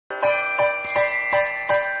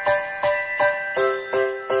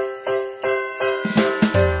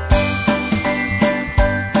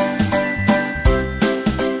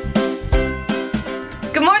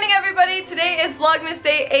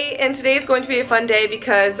today is going to be a fun day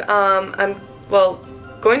because I'm, well,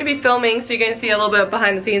 going to be filming, so you're going to see a little bit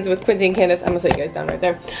behind the scenes with Quincy and Candace. I'm going to set you guys down right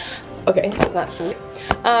there. Okay, that's not true.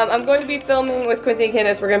 I'm going to be filming with Quincy and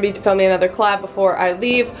Candace. We're going to be filming another collab before I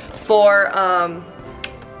leave for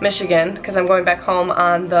Michigan, because I'm going back home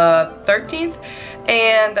on the 13th,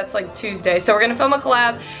 and that's like Tuesday. So we're gonna film a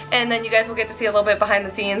collab, and then you guys will get to see a little bit behind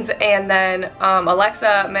the scenes. And then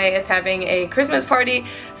Alexa May is having a Christmas party,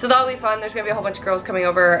 so that'll be fun. There's gonna be a whole bunch of girls coming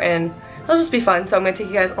over, and it'll just be fun. So I'm gonna take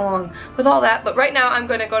you guys along with all that. But right now I'm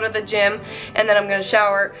gonna go to the gym, and then I'm gonna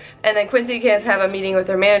shower, and then Quincy and Candace have a meeting with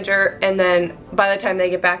their manager, and then by the time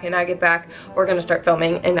they get back and I get back, we're gonna start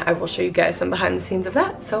filming, and I will show you guys some behind the scenes of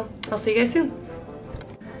that. So I'll see you guys soon.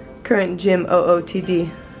 Current gym OOTD.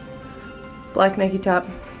 Black Nike top,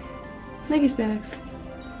 Nike spandex,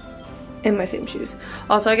 and my same shoes.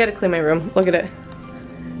 Also, I gotta clean my room. Look at it.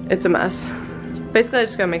 It's a mess. Basically, I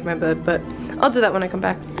just gotta make my bed, but I'll do that when I come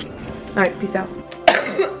back. Alright, peace out.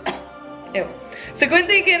 Ew. So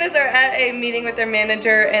Quincy and Candace are at a meeting with their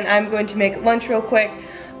manager, and I'm going to make lunch real quick.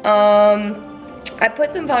 I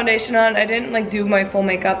put some foundation on. I didn't like do my full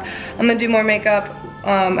makeup. I'm gonna do more makeup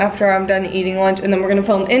after I'm done eating lunch, and then we're gonna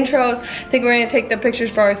film intros. I think we're gonna take the pictures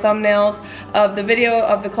for our thumbnails of the video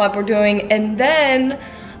of the club we're doing, and then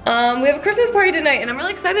we have a Christmas party tonight, and I'm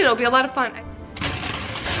really excited. It'll be a lot of fun.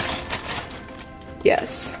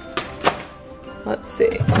 Yes. Let's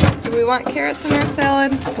see. Do we want carrots in our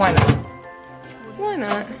salad? Why not? Why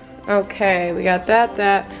not? Okay, we got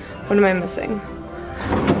that. What am I missing?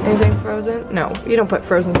 Anything frozen? No, you don't put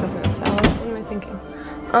frozen stuff in a salad. What am I thinking?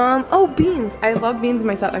 Oh, beans. I love beans in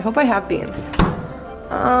my salad. I hope I have beans.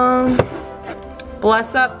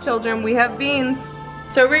 Bless up, children. We have beans.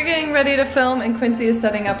 So we're getting ready to film, and Quincy is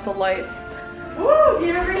setting up the lights. Woo!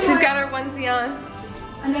 Give everyone. She's got her onesie on.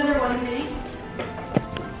 Another onesie.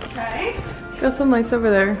 Okay. Got some lights over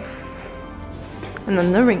there. And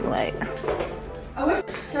then the ring light.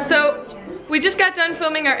 So we just got done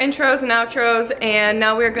filming our intros and outros, and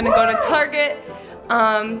now we're gonna go to Target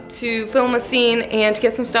to film a scene and to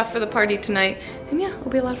get some stuff for the party tonight. And yeah,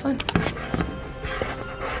 it'll be a lot of fun.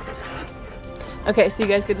 Okay, so you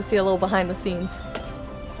guys get to see a little behind the scenes.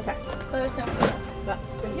 Okay. Let us know.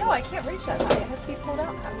 Yo, I can't reach that high. It has to be pulled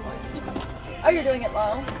out. Oh, you're doing it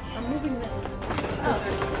low? I'm moving this. Oh.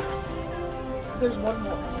 There's one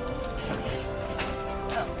more.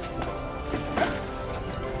 Oh.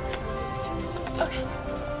 Okay.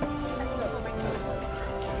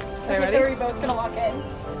 Are you ready? So are we both gonna walk in?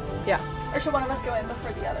 Yeah. Or should one of us go in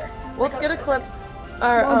before the other? Well, let's get a clip.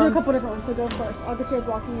 Well, I'll do a couple different ones, so go first. I'll get yours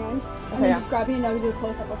walking in, and then yeah. just grab you, and now we do a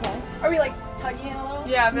close-up, okay? Are we like tugging in a little?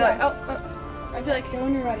 Yeah, I feel like, I feel like, Go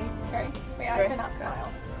when you're ready. okay. Wait, I have to not smile.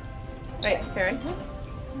 Wait, Carrie.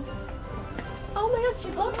 Oh my god, she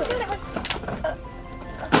looked at it.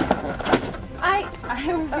 I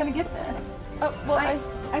was gonna get this. Oh, well,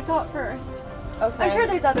 I saw it first. Okay. I'm sure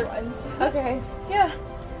there's other ones. Okay. Yeah.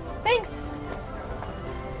 Thanks.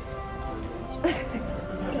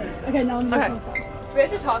 Okay, now I'm gonna do close-up. Do we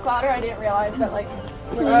have to talk louder? I didn't realize that like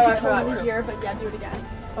we're I like forgot. totally here, but yeah, do it again.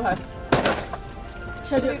 Okay.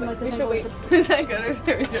 Should I do it from like the We should wait. Is that good or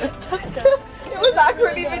should we do it? It was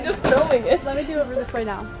awkward even just filming it. Let me do it over this way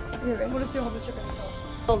now. We'll just do a whole bunch of it.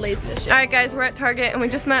 Alright guys, we're at Target and we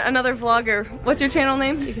just met another vlogger. What's your channel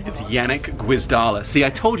name? It's Yannick Gwizdala. See,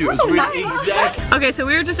 I told you it was really exact. Okay, so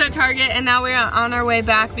we were just at Target and now we're on our way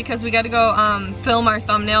back because we got to go film our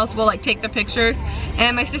thumbnails. We'll like take the pictures.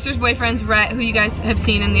 And my sister's boyfriend's Rhett, who you guys have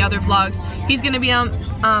seen in the other vlogs. He's gonna be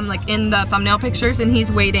like in the thumbnail pictures, and he's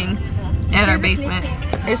waiting at our basement.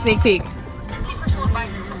 Here's a sneak peek.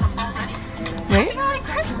 Right? Merry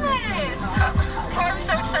Christmas! Oh, I'm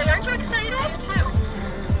so excited. Aren't you excited? I am too.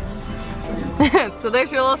 So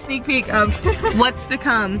there's your little sneak peek of what's to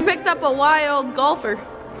come. Picked up a wild golfer.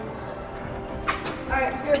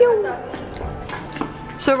 Alright,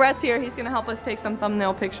 So Rhett's here. He's gonna help us take some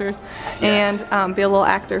thumbnail pictures and be a little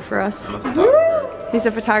actor for us. I'm a photographer. He's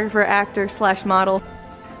a photographer, actor / model.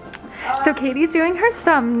 So Katie's doing her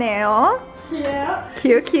thumbnail. Yeah.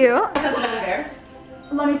 Cute, cute.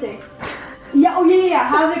 Let me see. Yeah, oh yeah.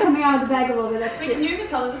 How's it coming out of the bag a little bit? That's cute. Can you even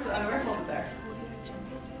tell this is underwear? Hold it there.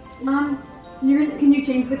 Can you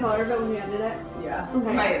change the color of it when you edit it? Yeah.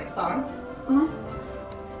 Okay. My thong.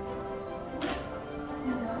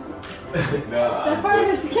 That part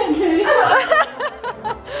is can't get it.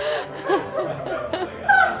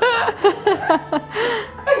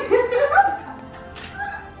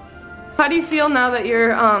 How do you feel now that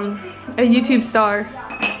you're a YouTube star?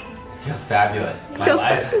 Feels fabulous. My Feels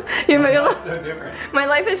life. My It's so different. My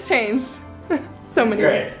life has changed. So many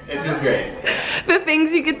Great. ways. It's just great. The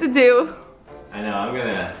things you get to do. I know. I'm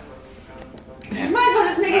gonna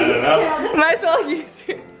Might as well use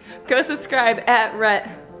it. Go subscribe at Rhett.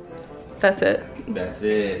 That's it. That's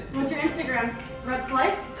it. What's your Instagram? Rhett's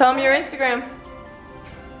Life? Tell them your Instagram.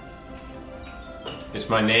 It's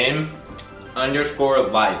my name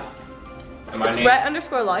 _ life. And my It's name Rhett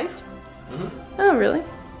 _ life? Oh, really?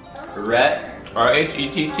 Rhett, RHETTS,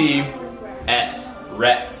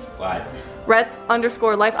 Rhett's Life. Rhett's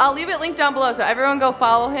 _ life. I'll leave it linked down below, so everyone go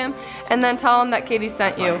follow him and then tell him that Katie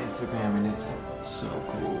sent you. My Instagram, and it's so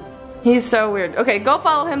cool. He's so weird. Okay, go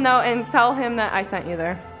follow him though and tell him that I sent you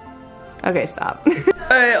there. Okay, stop.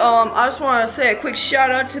 Hey, I just want to say a quick shout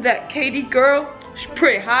out to that Katie girl. She's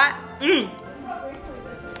pretty hot.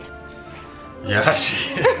 Yeah,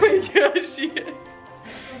 she is. Yeah, she is.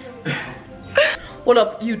 What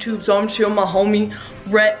up, YouTube? So I'm showing my homie,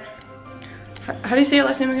 Rhett. How do you say your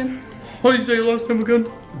last name again? How do you say your last name again?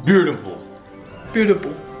 Beautiful.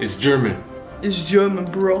 Beautiful. It's German. It's German,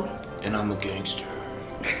 bro. And I'm a gangster.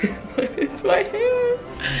 It's my hair.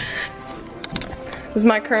 This is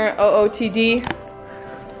my current OOTD.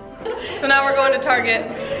 So now we're going to Target.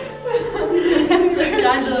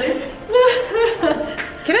 Casually.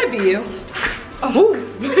 Can I be you? Oh,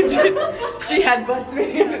 she headbutts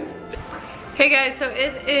me. Hey guys, so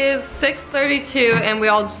it is 6:32 and we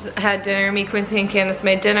all just had dinner. Me, Quincy, and Candace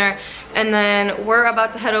made dinner. And then we're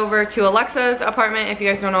about to head over to Alexa's apartment. If you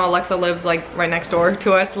guys don't know, Alexa lives like right next door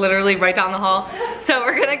to us, literally right down the hall. So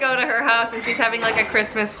we're gonna go to her house and she's having like a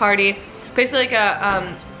Christmas party. Basically like a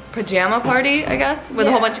pajama party, I guess, with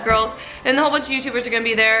a whole bunch of girls. And a whole bunch of YouTubers are gonna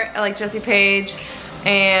be there, like Jesse Page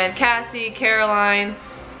and Cassie, Caroline,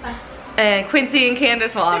 and Quincy and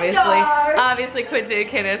Candace. Well, obviously Quincy and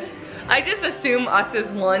Candace. I just assume us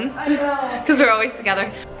is one. I know. Because we're always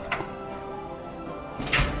together.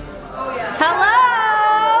 Oh yeah. Hello!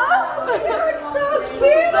 You're so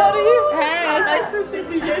cute. So do you. Hey. Nice for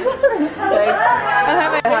Sissy.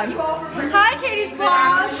 Hi, Katie's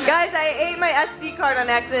vlog. Guys, I ate my SD card on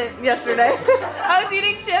accident yesterday. I was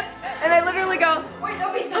eating chips and I literally go, Wait,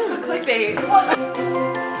 don't be such a clickbait.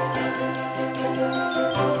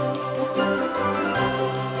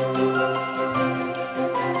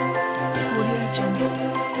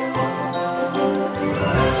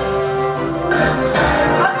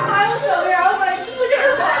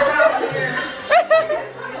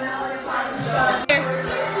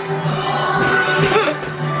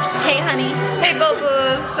 hey honey. Hey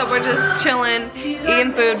boo-boos. So we're just chilling,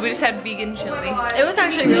 eating food. We just had vegan chili. It was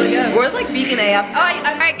actually really good. We're like vegan AF.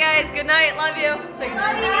 Alright guys, good night. Love you. Say good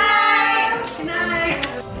night. Good night.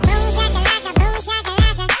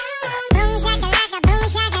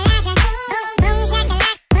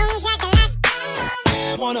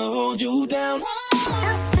 Wanna hold you down.